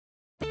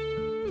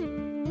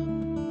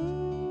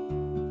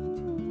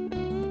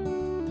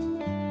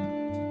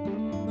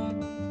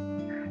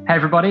Hey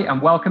everybody,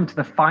 and welcome to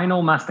the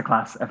final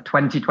masterclass of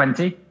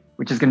 2020,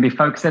 which is going to be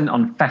focusing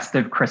on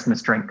festive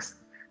Christmas drinks.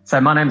 So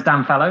my name's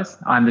Dan Fellows.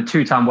 I'm the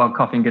two-time World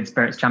Coffee and Good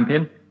Spirits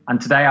champion. And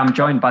today I'm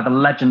joined by the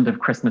legend of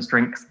Christmas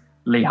drinks,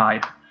 Lee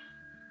Hyde.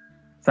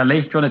 So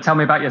Lee, do you want to tell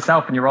me about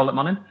yourself and your role at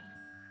MONIN?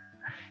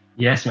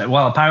 Yes, mate.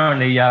 Well,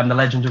 apparently I'm the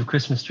legend of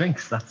Christmas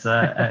drinks. That's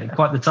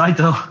quite the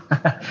title.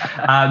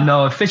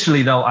 No,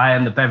 officially though, I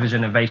am the Beverage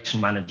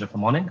Innovation Manager for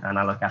MONIN, and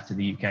I look after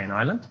the UK and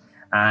Ireland.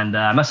 And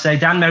I must say,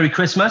 Dan, Merry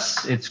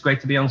Christmas. It's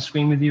great to be on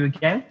screen with you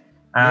again.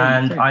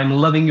 And I'm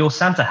loving your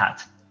Santa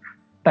hat.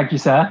 Thank you,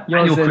 sir.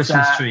 Yours and your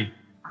Christmas tree.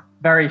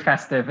 Very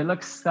festive. It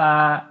looks,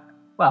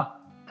 well,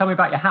 tell me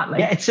about your hat, Lee.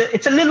 Yeah,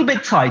 it's a little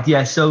bit tight.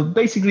 Yeah, so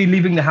basically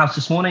leaving the house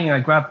this morning,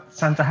 I grabbed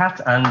Santa hat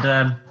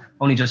and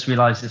only just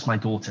realized it's my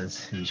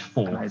daughter's, who's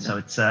 4. Amazing.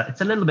 So it's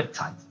a little bit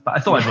tight, but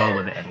I thought I'd roll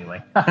with it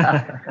anyway.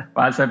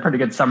 Well, it's a pretty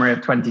good summary of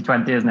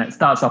 2020, isn't it? It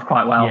starts off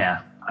quite well, yeah,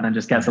 and then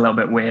just gets a little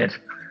bit weird.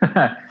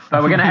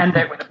 But we're going to end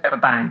it with a bit of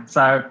a bang.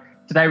 So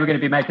today we're going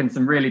to be making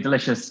some really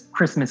delicious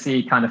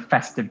Christmassy kind of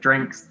festive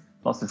drinks,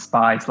 lots of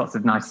spice, lots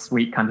of nice,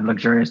 sweet, kind of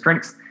luxurious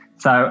drinks.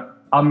 So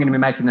I'm going to be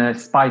making a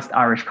spiced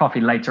Irish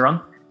coffee later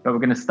on, but we're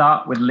going to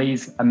start with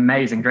Lee's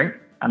amazing drink.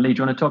 And Lee,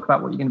 do you want to talk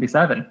about what you're going to be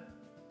serving?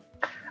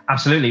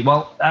 Absolutely.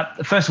 Well,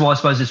 first of all, I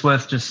suppose it's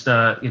worth just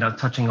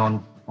touching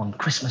on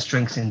Christmas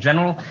drinks in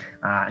general.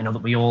 I know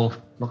that we all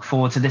look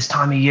forward to this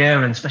time of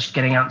year, and especially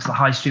getting out to the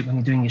high street when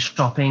you're doing your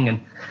shopping,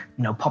 and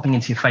popping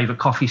into your favorite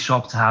coffee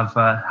shop to have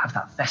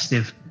that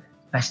festive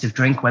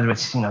drink, whether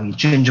it's your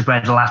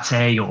gingerbread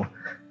latte or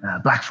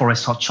Black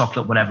Forest hot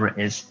chocolate, whatever it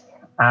is.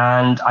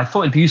 And I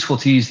thought it'd be useful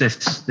to use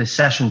this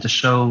session to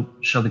show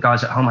the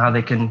guys at home how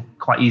they can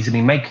quite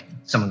easily make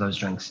some of those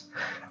drinks.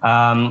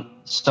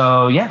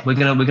 So yeah, we're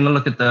gonna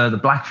look at the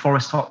Black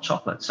Forest hot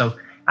chocolate. So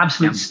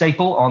absolute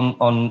staple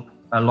on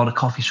a lot of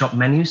coffee shop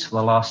menus for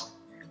the last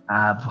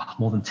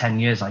more than 10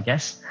 years, I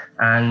guess.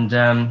 And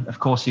of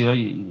course, you're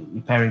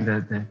pairing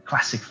the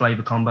classic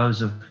flavor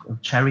combos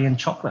of cherry and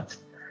chocolate.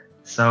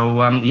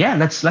 So yeah,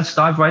 let's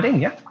dive right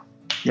in.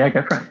 Yeah,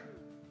 go for it.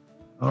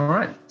 All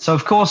right. So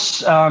of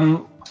course,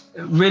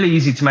 really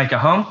easy to make at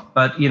home,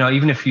 but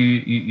even if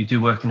you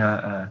do work in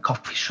a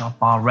coffee shop,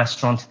 bar,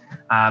 restaurant,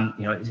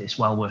 it's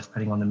well worth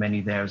putting on the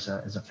menu there as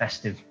a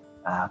festive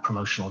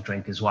promotional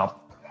drink as well.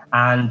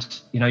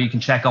 And you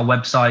can check our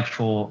website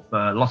for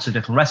lots of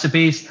different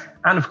recipes,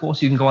 and of course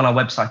you can go on our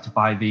website to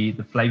buy the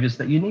flavors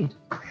that you need.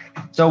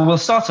 So we'll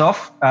start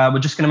off. We're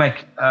just going to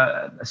make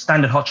a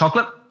standard hot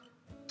chocolate.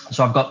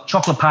 So I've got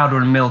chocolate powder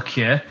and milk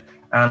here,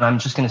 and I'm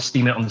just going to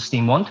steam it on the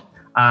steam wand.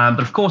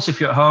 But of course,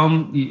 if you're at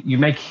home, you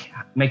make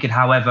it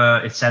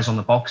however it says on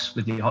the box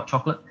with your hot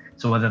chocolate.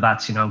 So whether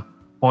that's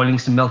boiling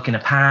some milk in a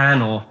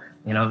pan, or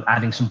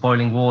adding some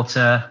boiling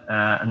water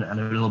and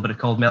a little bit of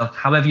cold milk,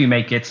 however you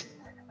make it.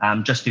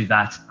 Just do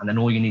that, and then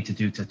all you need to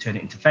do to turn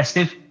it into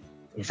festive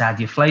is add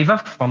your flavor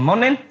from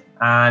MONIN,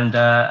 and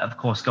of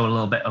course go a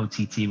little bit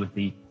OTT with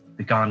the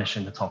garnish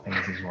and the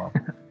toppings as well.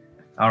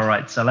 All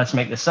right, so let's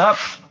make this up.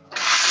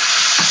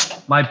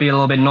 Might be a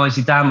little bit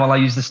noisy, Dan, while I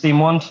use the steam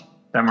wand.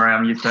 Don't worry,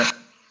 I'm used to it.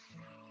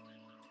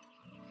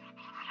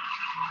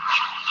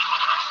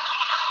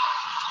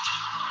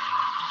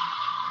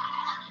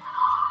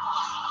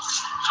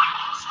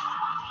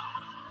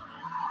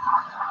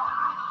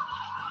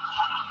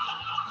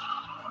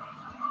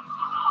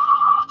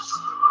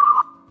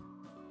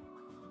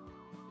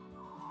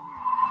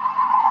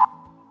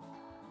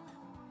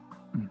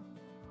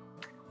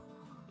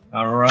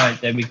 All right,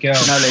 there we go.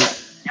 No, Lee,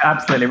 you're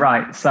absolutely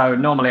right. So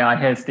normally I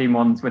hear steam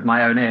wands with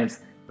my own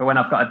ears, but when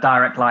I've got a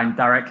direct line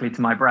directly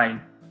to my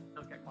brain, it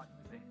does get quite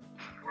busy.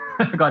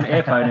 I've got an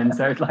earphone in,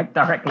 so it's like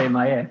directly in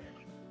my ear.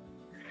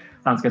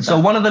 Sounds good. So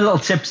one of the little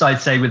tips I'd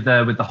say with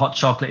the hot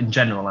chocolate in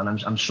general, and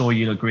I'm sure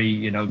you'll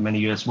agree, many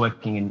years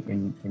working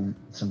in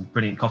some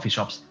brilliant coffee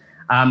shops.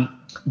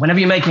 Whenever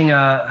you're making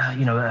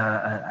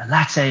a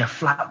latte, a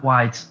flat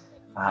white,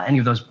 any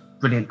of those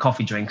brilliant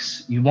coffee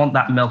drinks, you want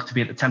that milk to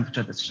be at the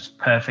temperature that's just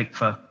perfect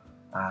for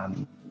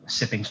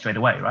sipping straight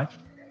away, right?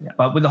 Yeah.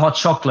 But with the hot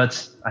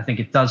chocolate, I think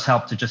it does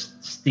help to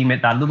just steam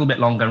it that little bit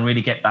longer and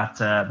really get that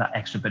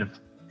extra bit of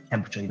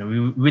temperature. We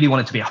really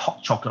want it to be a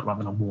hot chocolate rather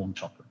than a warm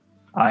chocolate.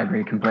 I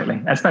agree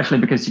completely, especially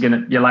because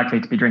you're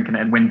likely to be drinking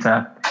it in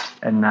winter,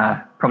 and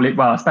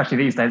especially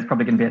these days, it's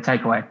probably going to be a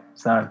takeaway.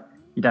 So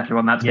you definitely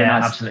want that to be a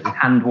nice, absolutely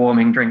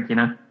hand-warming drink,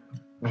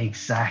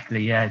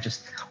 Exactly, yeah.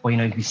 Or you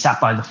can be sat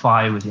by the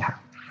fire with your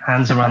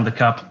hands around the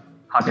cup,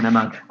 hugging a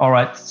mug. All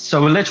right,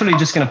 so we're literally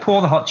just going to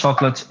pour the hot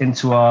chocolate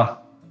into our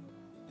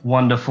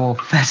wonderful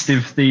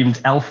festive-themed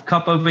elf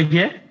cup over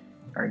here.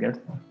 Very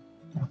good.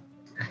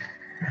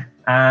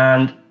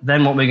 And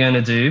then what we're going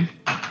to do,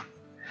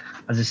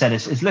 as I said,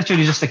 it's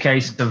literally just a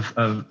case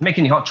of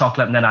making your hot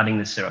chocolate and then adding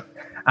the syrup.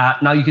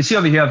 Now you can see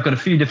over here I've got a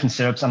few different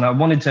syrups, and I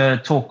wanted to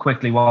talk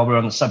quickly while we're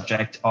on the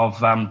subject of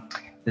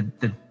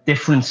the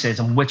differences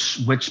and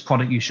which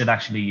product you should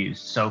actually use.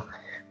 So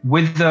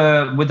with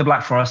the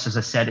Black Forest, as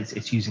I said,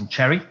 it's using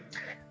cherry,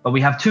 but we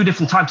have two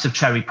different types of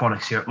cherry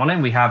products here at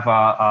MONIN. We have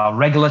our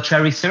regular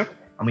cherry syrup,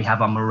 and we have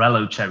our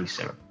Morello cherry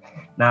syrup.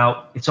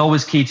 Now, it's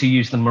always key to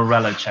use the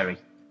Morello Cherry.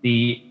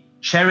 The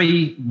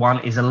cherry one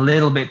is a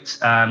little bit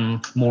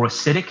more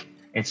acidic.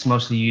 It's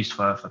mostly used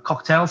for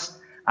cocktails.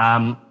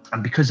 And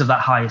because of that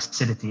high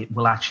acidity, it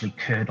will actually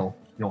curdle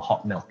your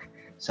hot milk.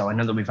 So I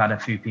know that we've had a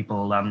few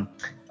people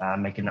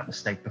making that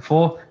mistake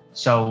before.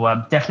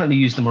 So definitely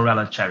use the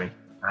Morello Cherry.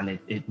 And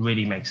it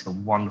really makes the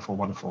wonderful,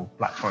 wonderful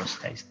Black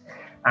Forest taste.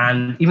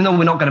 And even though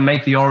we're not going to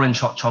make the orange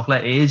hot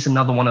chocolate, it is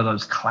another one of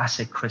those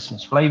classic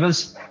Christmas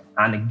flavors.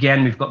 And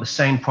again, we've got the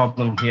same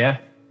problem here,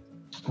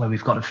 where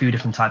we've got a few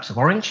different types of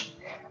orange.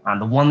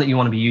 And the one that you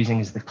want to be using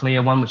is the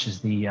clear one, which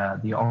is the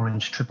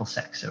orange triple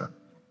sec syrup.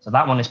 So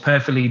that one is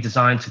perfectly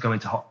designed to go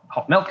into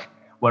hot milk,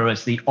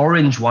 whereas the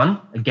orange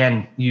one,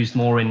 again, used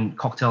more in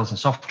cocktails and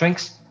soft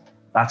drinks,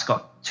 that's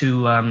got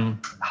too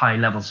high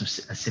levels of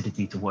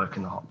acidity to work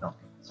in the hot milk.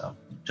 So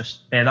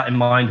just bear that in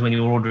mind when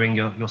you're ordering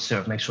your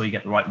syrup. Make sure you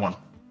get the right one.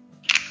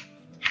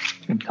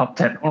 Top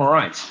tip. All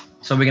right.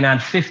 So we're going to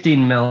add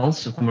 15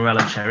 mils of the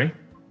Morello Cherry.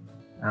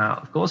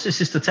 Of course,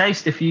 this is to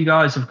taste. If you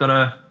guys have got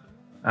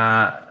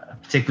a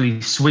particularly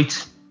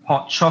sweet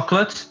hot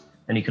chocolate,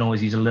 then you can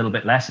always use a little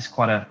bit less. It's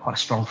quite a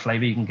strong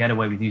flavor. You can get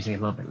away with using a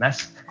little bit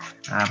less.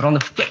 But on the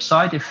flip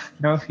side, if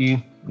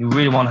you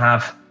really want to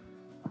have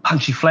a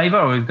punchy flavor,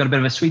 or you've got a bit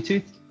of a sweet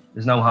tooth,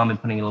 there's no harm in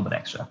putting a little bit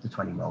extra, up to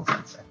 20 mils,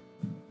 I'd say.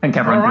 I think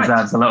everyone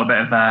deserves a little bit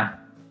of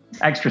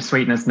extra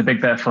sweetness and a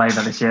big bit of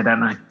flavor this year,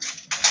 don't they?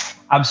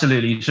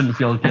 Absolutely. You shouldn't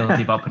feel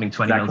guilty about putting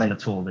 20 mils in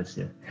at all this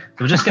year. So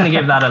we're just going to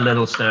give that a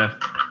little stir.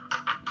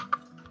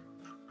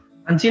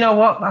 And you know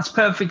what? That's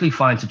perfectly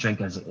fine to drink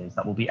as it is.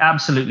 That will be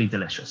absolutely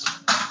delicious.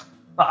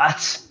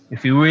 But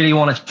if you really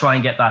want to try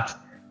and get that,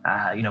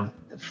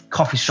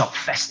 coffee shop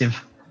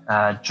festive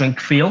drink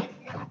feel,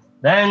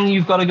 then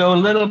you've got to go a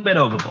little bit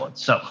overboard.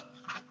 So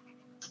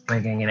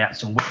we're going to add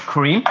some whipped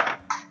cream.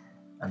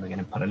 And we're going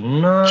to put a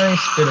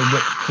nice bit of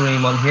whipped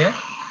cream on here.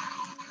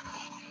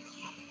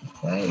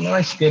 Okay,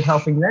 nice, good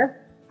helping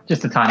there.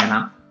 Just a tiny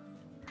amount.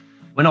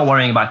 We're not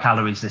worrying about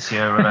calories this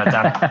year,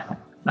 Dan.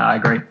 No, I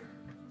agree.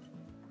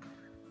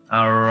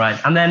 All right,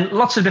 and then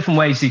lots of different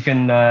ways you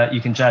can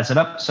jazz it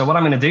up. So what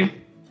I'm going to do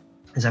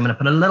is I'm going to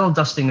put a little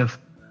dusting of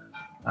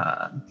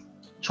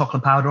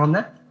chocolate powder on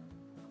there.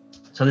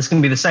 So this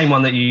can be the same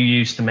one that you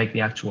use to make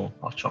the actual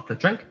hot chocolate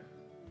drink.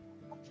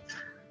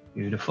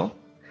 Beautiful.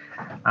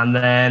 And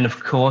then,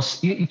 of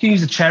course, you can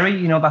use a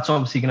cherry. That's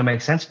obviously going to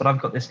make sense. But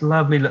I've got this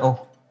lovely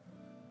little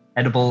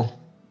edible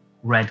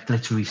red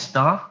glittery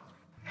star.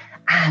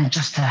 And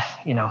just to,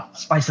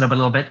 spice it up a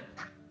little bit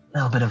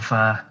of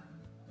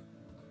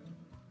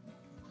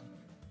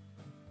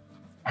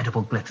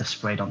edible glitter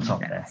sprayed on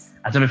top there.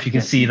 I don't know if you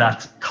can see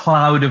that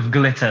cloud of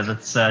glitter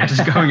that's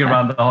just going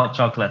around the hot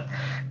chocolate.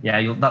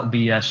 Yeah, that'll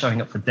be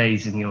showing up for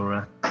days in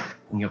your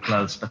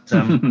clothes. But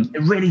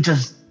it really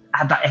just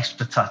add that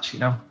extra touch,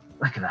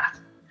 Look at that.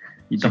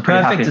 You'd be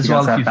perfect as well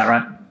if you got served that,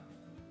 right?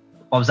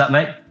 What was that,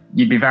 mate?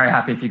 You'd be very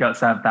happy if you got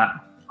served that.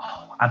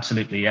 Oh,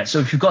 absolutely, yeah. So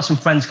if you've got some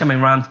friends coming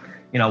around,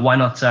 why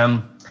not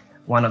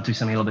do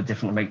something a little bit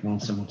different and make them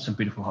some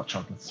beautiful hot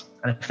chocolates?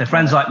 And if they're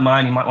friends like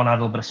mine, you might want to add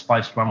a little bit of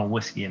spiced rum or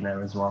whiskey in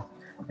there as well.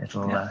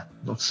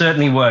 It'll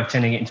certainly work,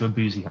 turning it into a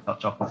boozy hot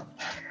chocolate.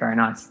 Very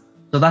nice.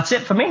 So that's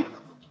it for me.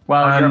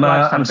 Well,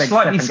 I'm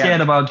slightly scared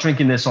about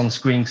drinking this on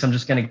screen because I'm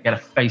just going to get a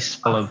face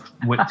full of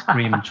whipped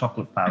cream and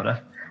chocolate powder.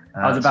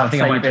 I was about to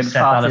say you've been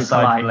far too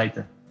polite. For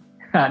later.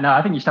 No,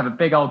 I think you should have a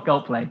big old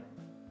gulp plate.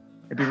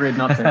 It'd be rude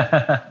not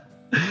to.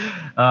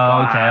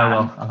 Wow. Okay, I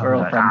will. We're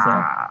all friends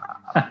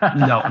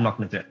here. No, I'm not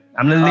going to do it.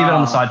 I'm going to leave it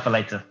on the side for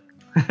later.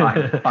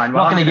 Fine. I'm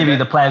not going to give you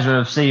the pleasure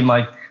of seeing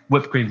my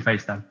whipped cream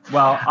face down.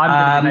 Well, I'm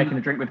going to be making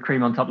a drink with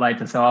cream on top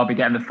later, so I'll be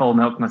getting the full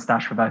milk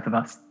moustache for both of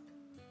us.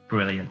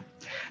 Brilliant.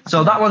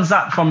 So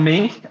that from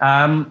me.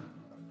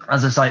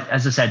 As I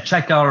said,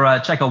 check our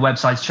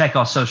websites, check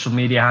our social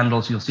media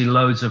handles. You'll see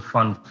loads of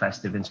fun,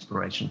 festive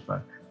inspiration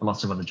for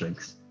lots of other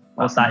drinks.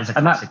 Awesome. That is a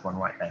classic one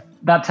right there.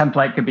 That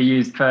template could be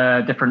used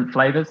for different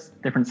flavors,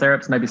 different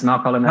syrups, maybe some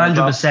alcohol in there.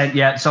 100%,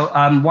 yeah. So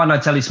why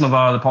not tell you some of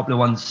our other popular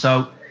ones?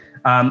 So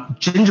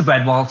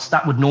gingerbread, whilst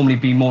that would normally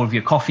be more of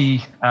your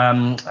coffee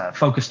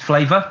focused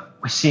flavor,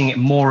 we're seeing it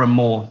more and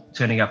more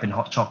turning up in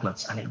hot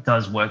chocolates, and it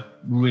does work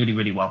really,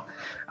 really well.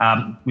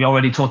 We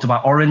already talked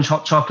about orange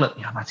hot chocolate.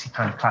 Yeah, that's the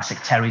kind of classic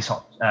Terry's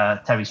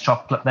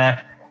chocolate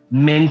there.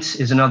 Mint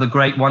is another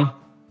great one.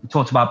 We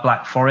talked about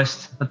Black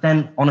Forest, but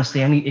then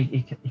honestly,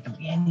 it can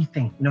be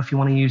anything. If you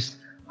want to use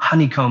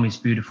honeycomb is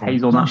beautiful.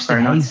 Hazelnut,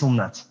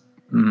 hazelnut,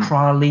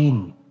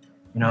 praline.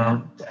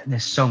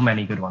 There's so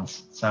many good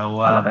ones. So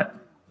I love it.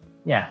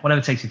 Yeah, whatever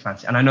takes your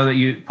fancy. And I know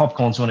that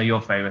popcorn's one of your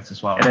favorites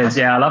as well. It is,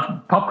 yeah. I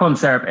love popcorn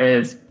syrup.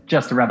 Is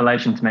just a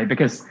revelation to me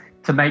because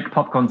to make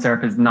popcorn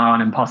syrup is nigh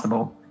on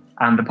impossible.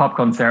 And the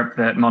popcorn syrup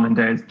that MONIN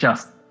do is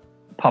just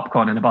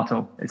popcorn in a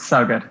bottle. It's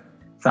so good.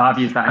 So I've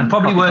used that. And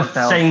probably worth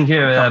saying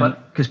here,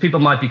 because people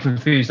might be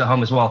confused at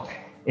home as well,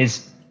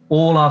 is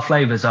all our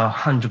flavors are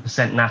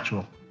 100%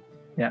 natural.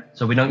 Yeah.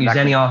 So we don't use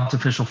any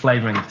artificial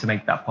flavoring to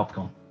make that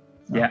popcorn.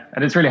 So. Yeah,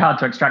 and it's really hard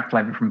to extract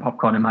flavor from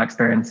popcorn in my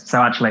experience.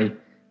 So actually,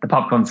 the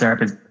popcorn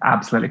syrup is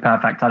absolutely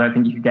perfect. I don't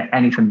think you could get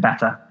anything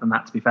better than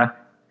that, to be fair.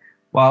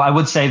 Well, I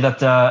would say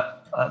that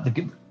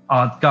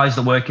our guys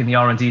that work in the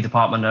R&D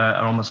department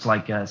are almost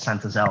like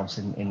Santa's elves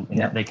in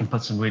that they can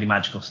put some really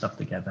magical stuff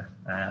together.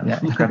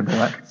 Incredible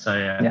work. So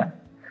yeah.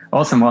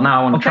 Awesome. Well,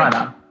 now I want to try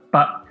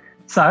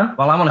that.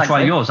 Well, I want to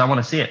try yours. I want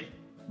to see it.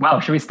 Well,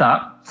 should we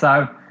start?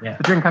 So the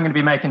drink I'm going to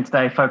be making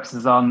today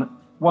focuses on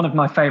one of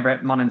my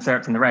favorite MONIN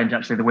syrups in the range,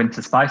 actually the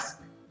Winter Spice,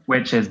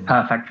 which is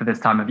perfect for this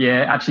time of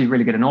year. Actually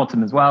really good in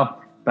autumn as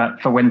well.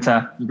 But for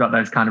winter, you've got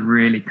those kind of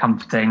really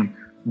comforting,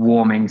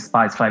 warming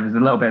spice flavors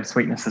with a little bit of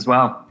sweetness as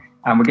well.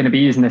 And we're going to be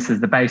using this as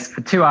the base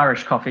for 2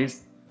 Irish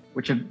coffees,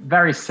 which are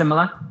very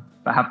similar,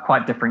 but have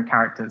quite different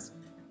characters.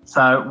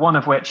 So one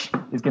of which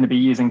is going to be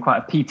using quite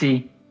a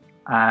peaty,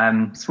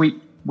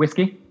 sweet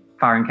whiskey,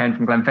 Fire and Cane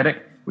from Glenfiddich,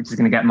 which is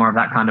going to get more of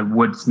that kind of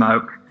wood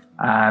smoke.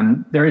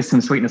 There is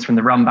some sweetness from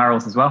the rum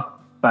barrels as well,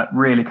 but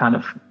really kind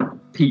of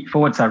peat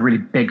forward, so really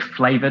big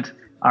flavored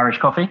Irish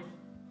coffee.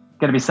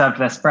 Going to be served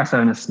with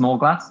espresso in a small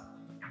glass.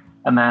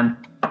 And then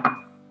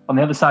on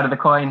the other side of the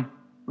coin,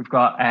 we've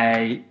got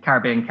a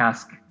Caribbean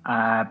Cask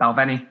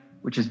Balvenie,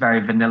 which is very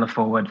vanilla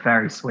forward,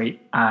 very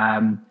sweet,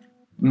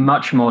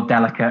 much more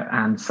delicate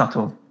and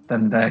subtle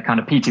than the kind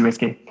of peaty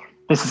whiskey.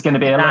 This is going to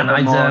be a little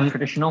bit more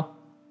traditional.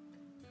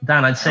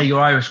 Dan, I'd say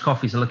your Irish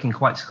coffees are looking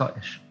quite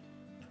Scottish.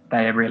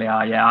 They really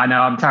are, yeah. I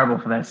know, I'm terrible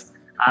for this.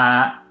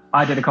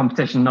 I did a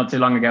competition not too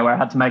long ago where I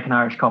had to make an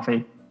Irish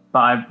coffee, but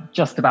I've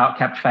just about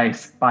kept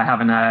face by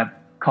having a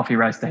coffee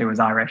roaster who was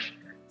Irish.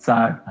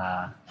 So,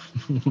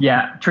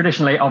 yeah,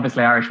 traditionally,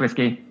 obviously Irish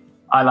whiskey.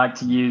 I like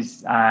to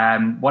use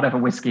whatever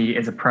whiskey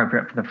is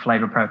appropriate for the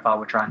flavor profile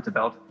we're trying to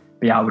build.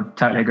 But yeah, I would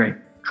totally agree.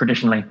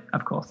 Traditionally,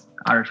 of course,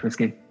 Irish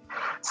whiskey.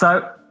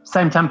 So,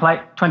 same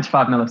template,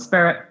 25 ml of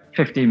spirit,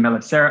 15 ml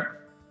of syrup,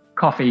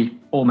 coffee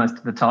almost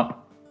to the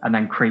top, and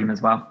then cream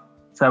as well.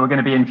 So we're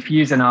going to be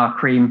infusing our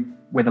cream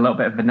with a little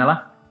bit of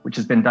vanilla, which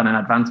has been done in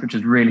advance, which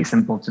is really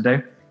simple to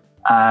do.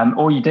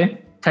 All you do,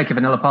 take a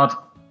vanilla pod,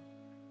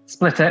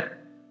 split it,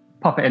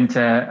 pop it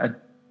into a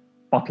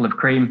bottle of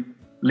cream,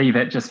 leave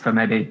it just for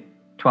maybe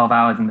 12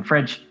 hours in the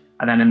fridge,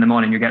 and then in the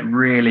morning you get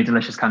really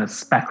delicious kind of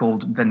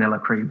speckled vanilla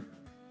cream.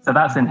 So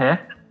that's in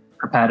here,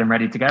 prepared and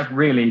ready to go,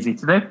 really easy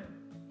to do.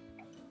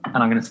 And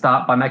I'm going to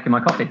start by making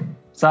my coffee.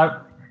 So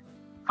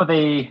for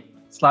the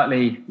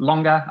slightly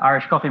longer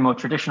Irish coffee, more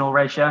traditional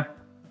ratio,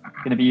 I'm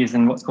going to be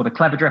using what's called a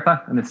clever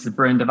dripper, and this is a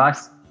brewing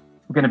device.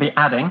 We're going to be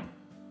adding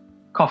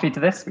coffee to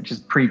this, which is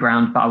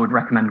pre-ground, but I would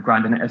recommend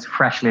grinding it as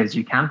freshly as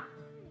you can.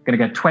 I'm going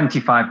to go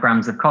 25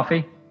 grams of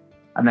coffee,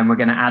 and then we're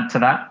going to add to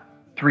that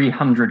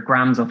 300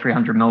 grams or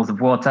 300 mils of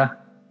water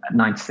at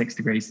 96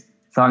 degrees.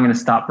 So I'm going to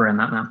start brewing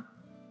that now.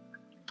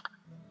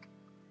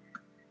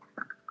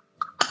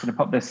 I'm going to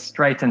pop this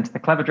straight into the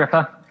clever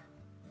dripper.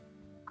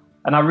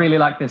 And I really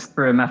like this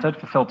brewing method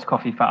for filter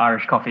coffee for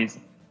Irish coffees,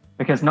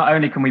 because not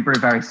only can we brew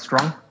very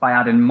strong by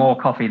adding more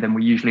coffee than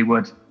we usually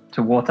would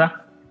to water,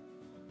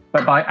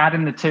 but by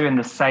adding the two in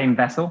the same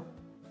vessel,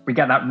 we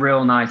get that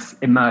real nice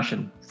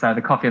immersion. So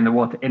the coffee and the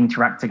water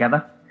interact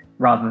together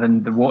rather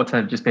than the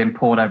water just being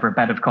poured over a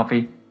bed of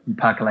coffee and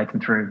percolating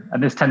through.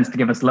 And this tends to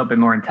give us a little bit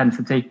more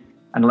intensity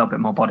and a little bit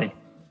more body.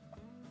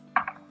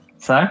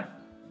 So I'm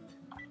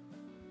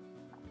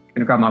going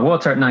to grab my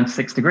water at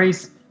 96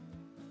 degrees.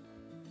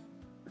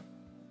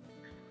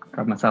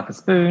 Grab myself a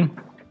spoon.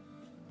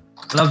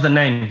 Love the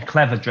name,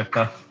 Clever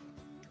Dripper.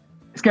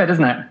 It's good,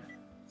 isn't it?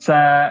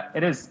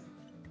 It is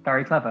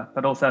very clever,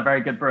 but also a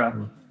very good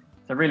brewer.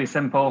 So really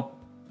simple,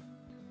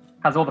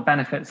 has all the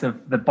benefits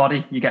of the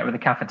body you get with a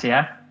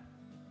cafetiere,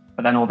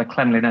 but then all the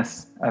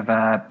cleanliness of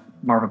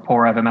more of a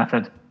pour over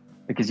method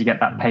because you get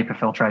that paper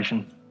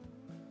filtration.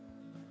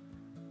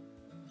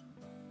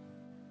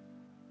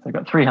 So I've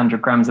got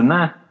 300 grams in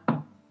there.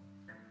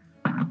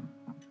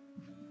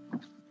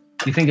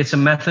 Do you think it's a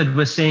method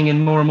we're seeing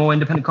in more and more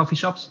independent coffee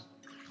shops?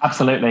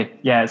 Absolutely.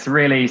 Yeah, it's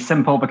really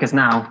simple because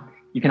now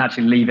you can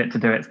actually leave it to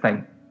do its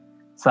thing.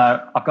 So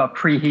I've got a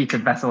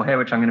preheated vessel here,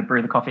 which I'm going to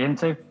brew the coffee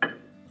into.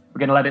 We're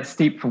going to let it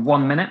steep for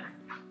 1 minute.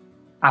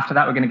 After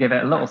that, we're going to give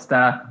it a little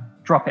stir,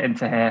 drop it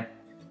into here.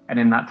 And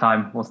in that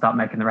time, we'll start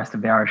making the rest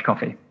of the Irish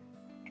coffee.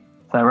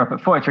 So we're up at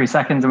 43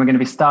 seconds and we're going to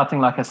be starting,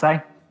 like I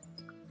say,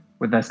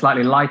 with a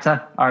slightly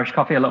lighter Irish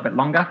coffee, a little bit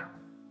longer.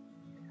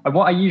 And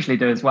what I usually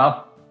do as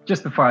well,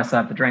 just before I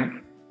serve the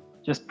drink,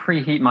 just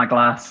preheat my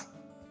glass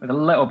with a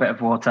little bit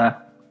of water.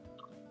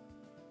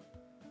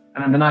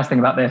 And then the nice thing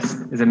about this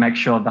is it makes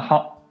sure the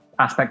hot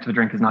aspect of the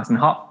drink is nice and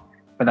hot,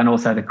 but then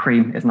also the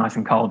cream is nice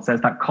and cold. So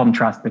it's that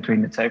contrast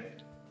between the two.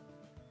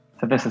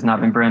 So this has now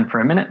been brewing for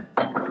a minute.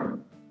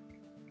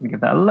 We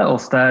give that a little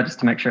stir just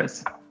to make sure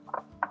it's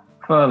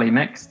fully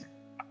mixed.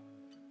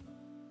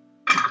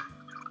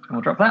 And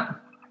we'll drop that.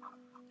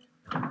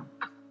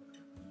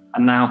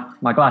 And now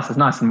my glass is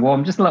nice and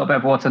warm, just a little bit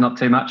of water, not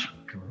too much.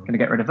 Going to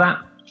get rid of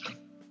that.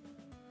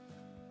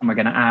 And we're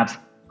going to add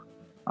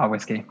our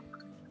whiskey.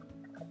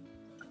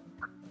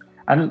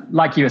 And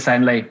like you were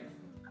saying, Lee,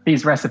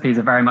 these recipes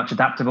are very much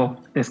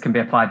adaptable. This can be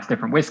applied to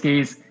different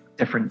whiskeys,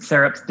 different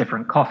syrups,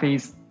 different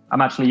coffees.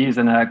 I'm actually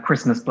using a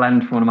Christmas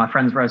blend from one of my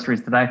friends'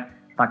 roasteries today.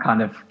 That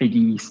kind of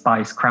figgy,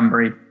 spice,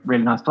 cranberry,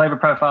 really nice flavor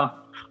profile.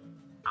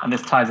 And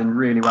this ties in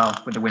really well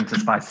with the winter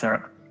spice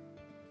syrup.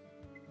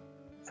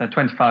 So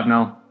 25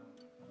 ml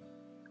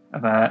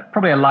of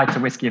probably a lighter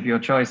whiskey of your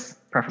choice,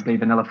 preferably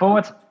vanilla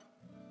forward.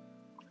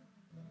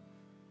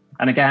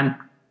 And again,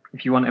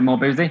 if you want it more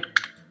boozy,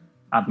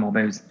 add more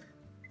booze.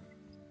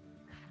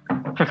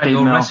 15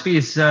 Your ml. recipe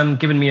is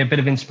giving me a bit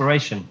of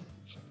inspiration.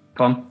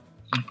 Go on.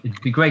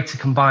 It'd be great to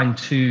combine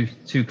two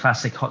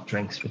classic hot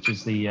drinks, which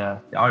is the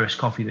Irish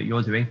coffee that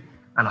you're doing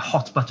and a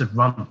hot buttered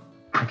rum.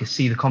 I can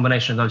see the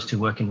combination of those two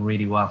working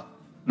really well.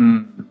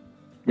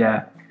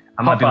 Yeah.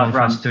 I might be one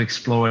for us to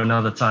explore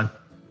another time.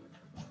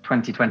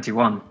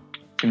 2021.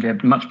 It's going to be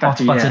a much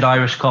better hot buttered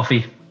Irish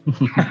coffee.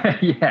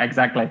 Yeah,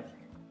 exactly.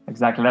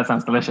 Exactly. That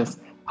sounds delicious.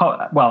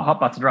 Hot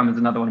buttered rum is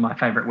another one of my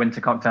favorite winter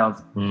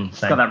cocktails.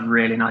 It's got that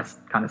really nice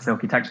kind of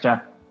silky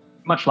texture,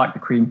 much like the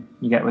cream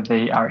you get with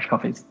the Irish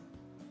coffees.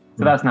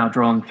 So that's now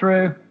drawn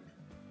through.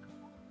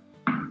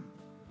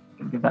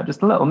 Give that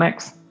just a little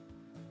mix.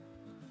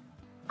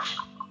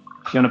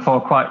 You want to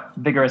pour quite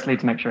vigorously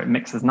to make sure it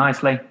mixes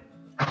nicely.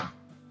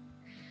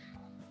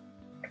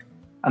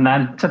 And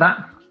then to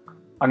that,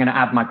 I'm going to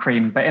add my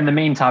cream. But in the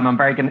meantime, I'm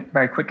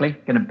very quickly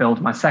going to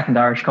build my second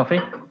Irish coffee,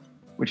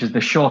 which is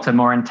the shorter,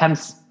 more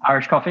intense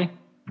Irish coffee.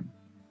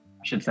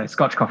 I should say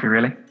Scotch coffee,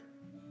 really.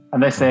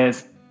 And this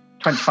is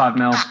 25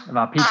 ml of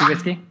our peaty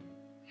whiskey.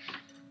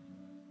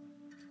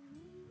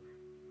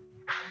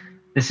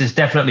 This is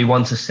definitely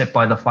one to sip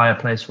by the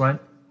fireplace, right?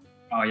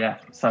 Oh yeah,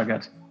 so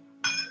good.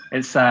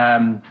 It's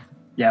all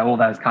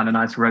those kind of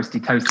nice roasty,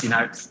 toasty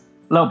notes.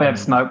 A little bit of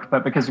smoke,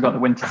 but because we've got the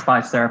winter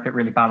spice syrup, it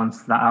really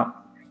balances that out.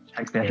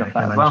 Takes the edge off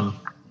that as well.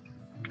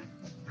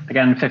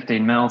 Again,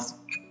 15 mils.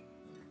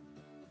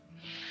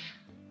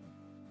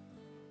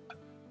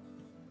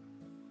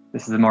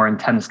 This is a more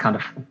intense kind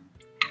of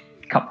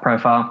cup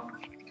profile.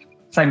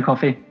 Same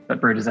coffee, but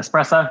brewed as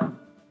espresso.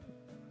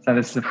 So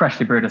this is a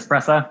freshly brewed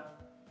espresso.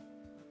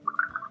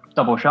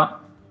 Double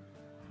shot.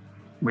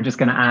 We're just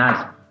going to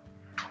add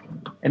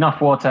enough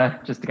water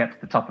just to get to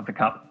the top of the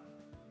cup.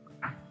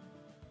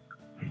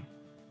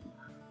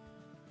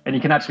 And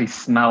you can actually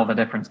smell the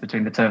difference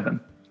between the two of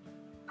them.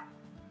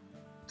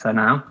 So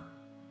now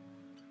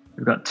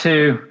we've got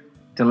two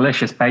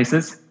delicious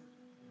bases.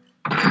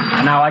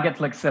 And now I get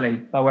to look silly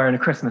by wearing a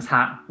Christmas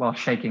hat while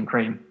shaking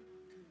cream.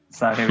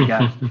 So here we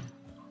go.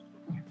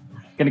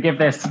 Going to give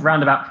this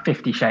around about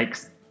 50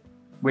 shakes,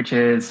 which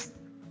is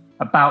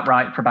about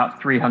right for about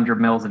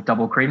 300 mils of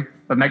double cream,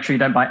 but make sure you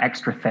don't buy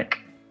extra thick.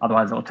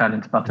 Otherwise it'll turn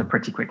into butter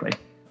pretty quickly.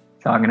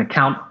 So I'm going to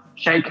count,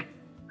 shake,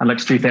 and look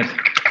stupid.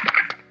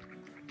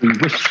 We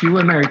wish you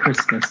a Merry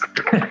Christmas.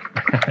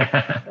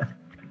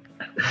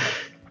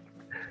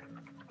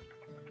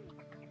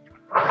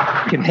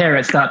 You can hear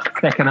it start to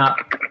thicken up.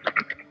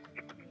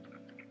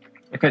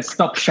 If it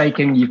stops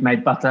shaking, you've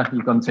made butter,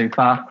 you've gone too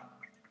far.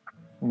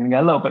 I'm going to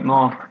go a little bit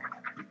more.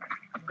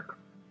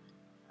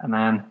 And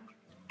then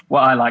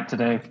what I like to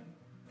do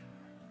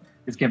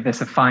is give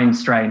this a fine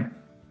strain.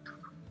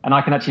 And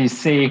I can actually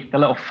see the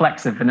little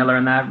flecks of vanilla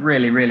in there.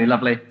 Really, really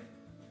lovely.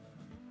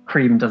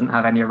 Cream doesn't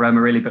have any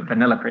aroma really, but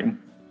vanilla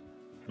cream.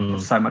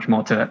 There's so much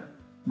more to it.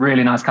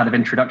 Really nice kind of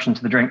introduction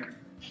to the drink.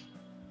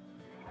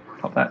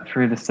 Pop that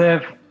through the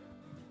sieve.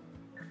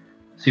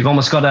 So you've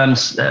almost got a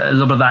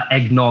little bit of that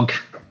eggnog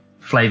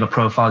flavor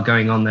profile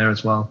going on there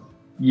as well.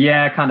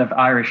 Yeah, kind of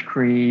Irish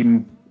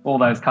cream, all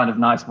those kind of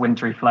nice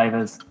wintry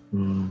flavors.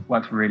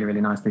 Works really,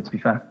 really nicely, to be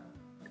fair.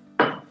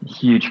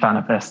 Huge fan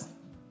of this.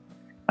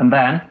 And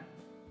then,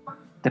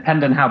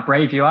 depending on how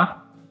brave you are,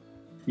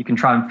 you can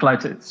try and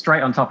float it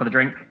straight on top of the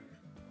drink,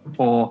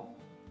 or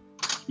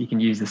you can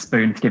use the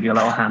spoon to give you a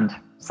little hand.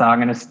 So I'm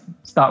going to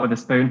start with a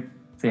spoon,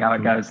 see how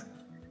it goes.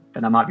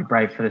 Then I might be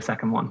brave for the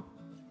second one.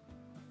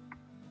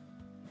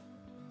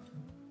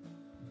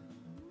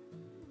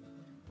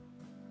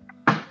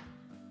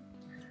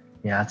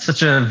 Yeah, it's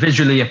such a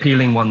visually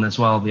appealing one as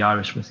well, the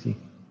Irish whiskey.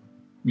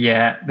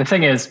 Yeah, the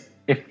thing is,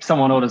 if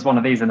someone orders one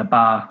of these in a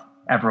bar,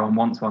 everyone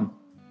wants one.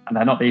 And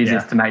they're not the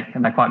easiest to make,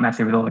 and they're quite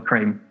messy with all the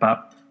cream,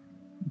 but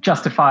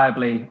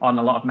justifiably on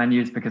a lot of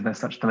menus because they're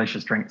such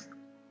delicious drinks.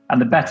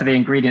 And the better the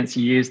ingredients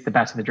you use, the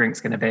better the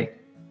drink's going to be.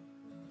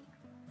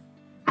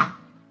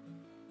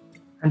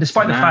 And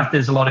despite the fact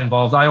there's a lot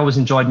involved, I always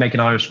enjoyed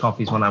making Irish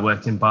coffees when I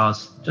worked in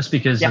bars, just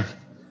because of,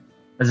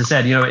 as I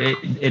said,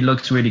 it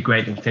looks really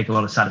great and you take a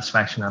lot of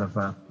satisfaction out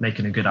of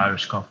making a good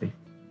Irish coffee.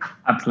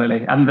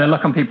 Absolutely. And the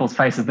look on people's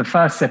faces, the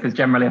first sip is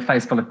generally a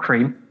face full of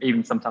cream,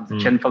 even sometimes a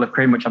chin full of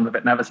cream, which I'm a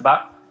bit nervous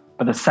about.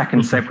 But the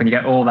second sip, when you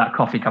get all that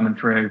coffee coming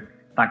through,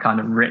 that kind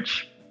of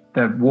rich,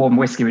 the warm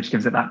whiskey, which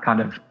gives it that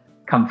kind of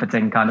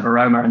comforting kind of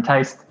aroma and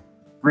taste,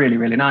 really,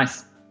 really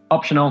nice.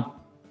 Optional, a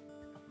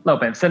little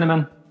bit of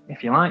cinnamon,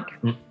 if you like.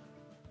 Going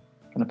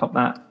to pop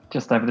that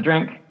just over the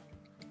drink,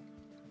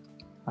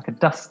 like a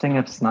dusting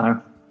of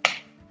snow.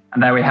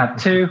 And there we have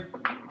two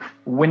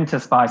winter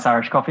spice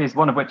Irish coffees,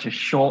 one of which is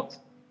short,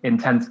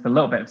 intense with a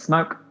little bit of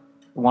smoke.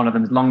 One of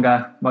them is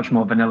longer, much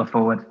more vanilla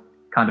forward,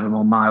 kind of a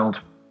more mild,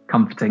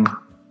 comforting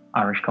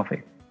Irish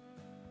coffee.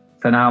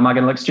 So now, am I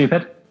going to look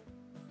stupid?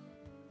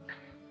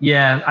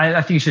 Yeah,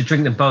 I think you should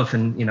drink them both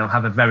and,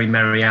 have a very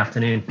merry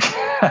afternoon.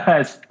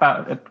 It's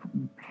about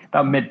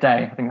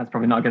midday. I think that's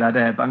probably not a good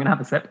idea, but I'm going to have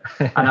a sip.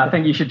 And I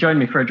think you should join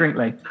me for a drink,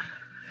 Lee.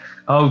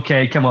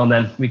 Okay, come on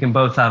then. We can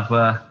both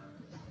have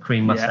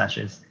cream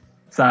mustaches. Yeah.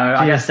 So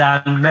cheers,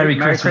 Dan. Merry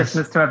Christmas. Merry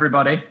Christmas to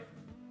everybody.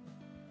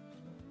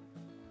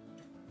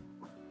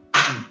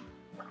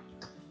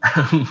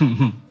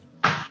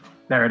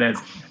 There it is.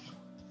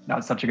 That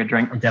was such a good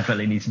drink. I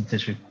definitely need some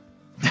tissue.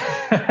 So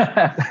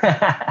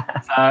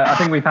I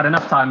think we've had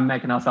enough time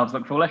making ourselves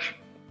look foolish.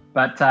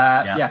 But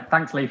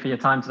thanks, Lee, for your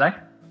time today.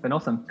 It's been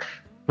awesome.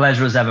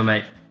 Pleasure as ever,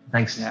 mate.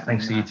 Thanks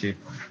to you too.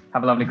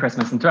 Have a lovely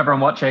Christmas. And to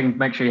everyone watching,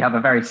 make sure you have a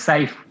very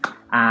safe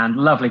and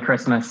lovely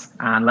Christmas.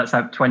 And let's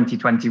hope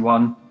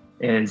 2021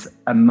 is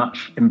a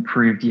much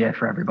improved year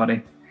for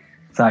everybody.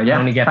 So yeah,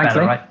 only get thanks,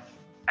 better, Lee. right?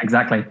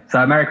 Exactly.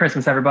 So Merry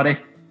Christmas, everybody.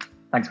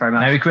 Thanks very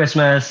much. Merry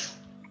Christmas.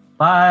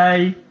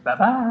 Bye.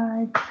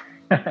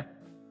 Bye-bye.